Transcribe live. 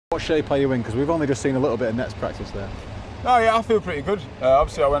What shape are you in? Because we've only just seen a little bit of nets practice there. No, yeah, I feel pretty good.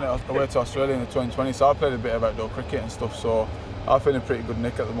 Obviously, I went away to Australia in the 2020, so I played a bit of outdoor cricket and stuff. So I feel in pretty good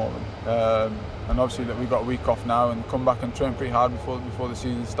nick at the moment. And obviously, we've got a week off now and come back and train pretty hard before the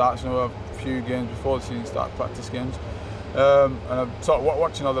season starts. You know, we have a few games before the season starts, practice games. And I'm sort of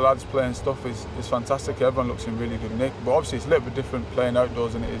watching all the lads playing stuff is fantastic. Everyone looks in really good nick. But obviously, it's a little bit different playing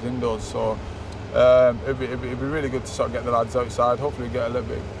outdoors than it is indoors. So it'd be really good to sort of get the lads outside. Hopefully get a little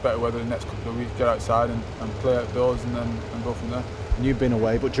bit better weather the next couple of weeks, get outside and play outdoors and go from there. And you've been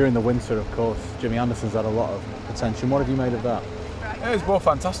away, but during the winter, of course, Jimmy Anderson's had a lot of attention. What have you made of that? Yeah, it's both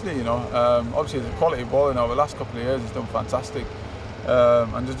fantastic, you know. Obviously, the quality bowling over the last couple of years has done fantastic.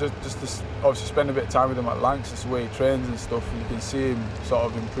 And just to obviously spend a bit of time with him at Lancs, just the way he trains and stuff, you can see him sort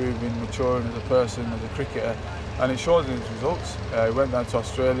of improving, maturing as a person, as a cricketer. And it shows in his results. He went down to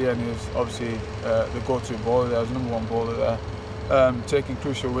Australia and he was obviously the go-to bowler there, he was the #1 bowler there, taking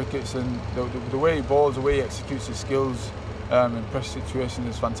crucial wickets, and the way he bowls, the way he executes his skills in pressure situations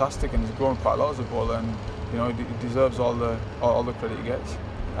is fantastic, and he's grown quite a lot as a bowler, and you know he deserves all the credit he gets.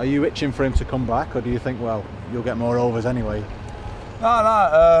 Are you itching for him to come back, or do you think, well, you'll get more overs anyway? No,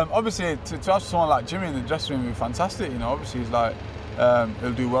 obviously to have someone like Jimmy in the dressing room would be fantastic, you know. Obviously he's like,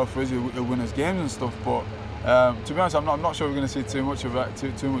 he'll do well for us, he'll win us games and stuff, but to be honest, I'm not sure we're going to see too much of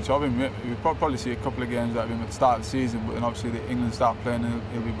him. We'll probably see a couple of games out of him at the start of the season, but then obviously the England start playing and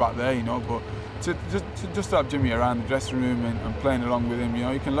he'll be back there, you know. But just to have Jimmy around the dressing room and playing along with him, you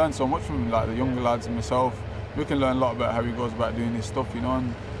know, you can learn so much from him, like the younger lads and myself. We can learn a lot about how he goes about doing his stuff, you know,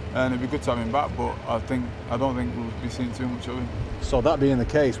 and it'd be good to have him back, but I don't think we'll be seeing too much of him. So that being the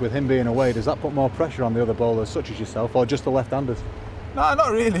case, with him being away, does that put more pressure on the other bowlers, such as yourself, or just the left-handers? No,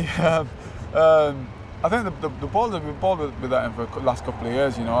 not really. I think the bowlers we've bowled with that in for the last couple of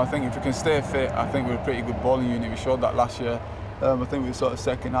years, you know. I think if we can stay fit, I think we're a pretty good bowling unit. We showed that last year. I think we were sort of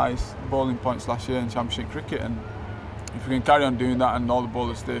second highest bowling points last year in Championship cricket, and if we can carry on doing that and all the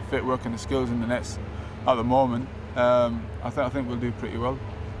bowlers stay fit, working the skills in the nets at the moment, I think we'll do pretty well.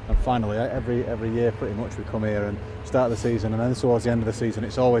 And finally, every year pretty much we come here and start the season, and then towards the end of the season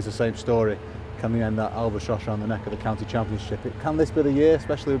it's always the same story. Can we end that albatross around the neck of the county championship? Can this be the year,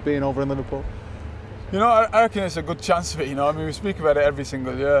 especially with being over in Liverpool? You know, I reckon it's a good chance of it, you know. I mean, we speak about it every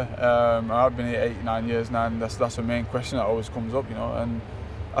single year. I've been here 8-9 years now, and that's the main question that always comes up, you know. And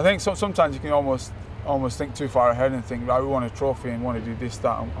I think sometimes you can almost think too far ahead and think, right, we want a trophy and want to do this,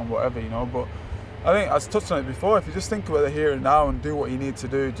 that and whatever, you know. But I think, as I touched on it before, if you just think about the here and now and do what you need to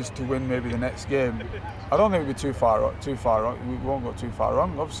do just to win maybe the next game, I don't think we'll be too far wrong. We won't go too far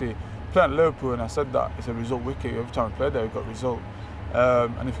wrong. Obviously, playing at Liverpool, and I said that, it's a result wicket. Every time we played there, we got a result.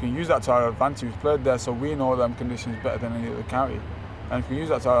 And if we can use that to our advantage, we've played there, so we know them conditions better than any other county. And if we can use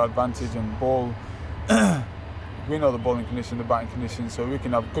that to our advantage and bowl, we know the bowling conditions, the batting conditions, so we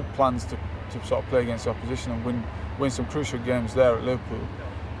can have good plans to sort of play against the opposition and win some crucial games there at Liverpool.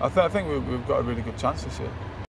 I think we've got a really good chance this year.